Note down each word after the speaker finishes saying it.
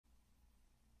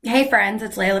Hey friends,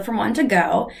 it's Layla from One to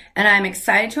Go, and I'm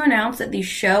excited to announce that the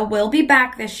show will be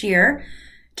back this year,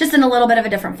 just in a little bit of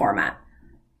a different format.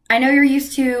 I know you're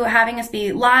used to having us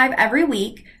be live every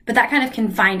week, but that kind of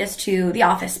confined us to the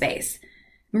office space.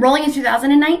 Rolling in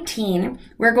 2019,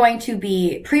 we're going to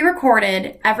be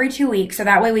pre-recorded every 2 weeks, so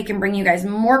that way we can bring you guys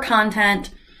more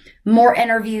content, more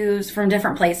interviews from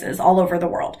different places all over the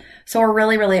world. So we're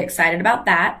really, really excited about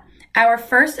that. Our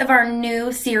first of our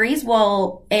new series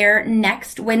will air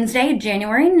next Wednesday,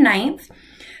 January 9th.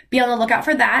 Be on the lookout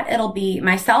for that. It'll be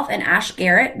myself and Ash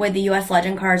Garrett with the US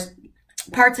Legend Cars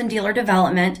Parts and Dealer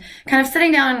Development, kind of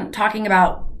sitting down talking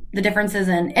about the differences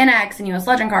in NX and US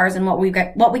Legend Cars and what we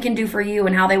can do for you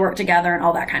and how they work together and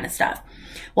all that kind of stuff.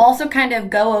 We'll also kind of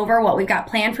go over what we've got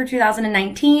planned for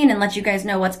 2019 and let you guys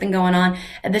know what's been going on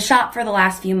at the shop for the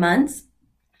last few months.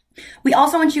 We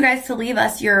also want you guys to leave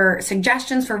us your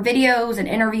suggestions for videos and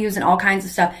interviews and all kinds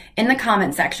of stuff in the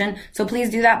comment section. So please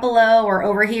do that below or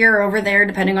over here or over there,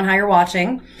 depending on how you're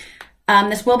watching.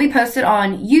 This will be posted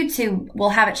on YouTube.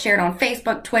 We'll have it shared on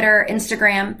Facebook, Twitter,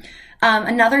 Instagram.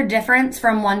 Another difference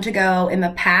from One to Go in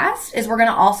the past is we're going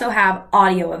to also have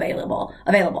audio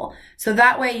available. So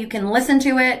that way you can listen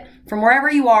to it from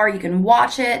wherever you are. You can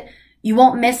watch it. You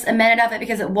won't miss a minute of it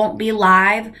because it won't be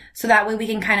live. So that way we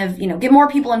can kind of, get more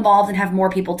people involved and have more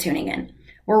people tuning in.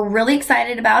 We're really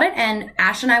excited about it. And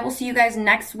Ash and I will see you guys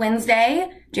next Wednesday,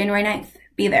 January 9th.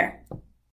 Be there.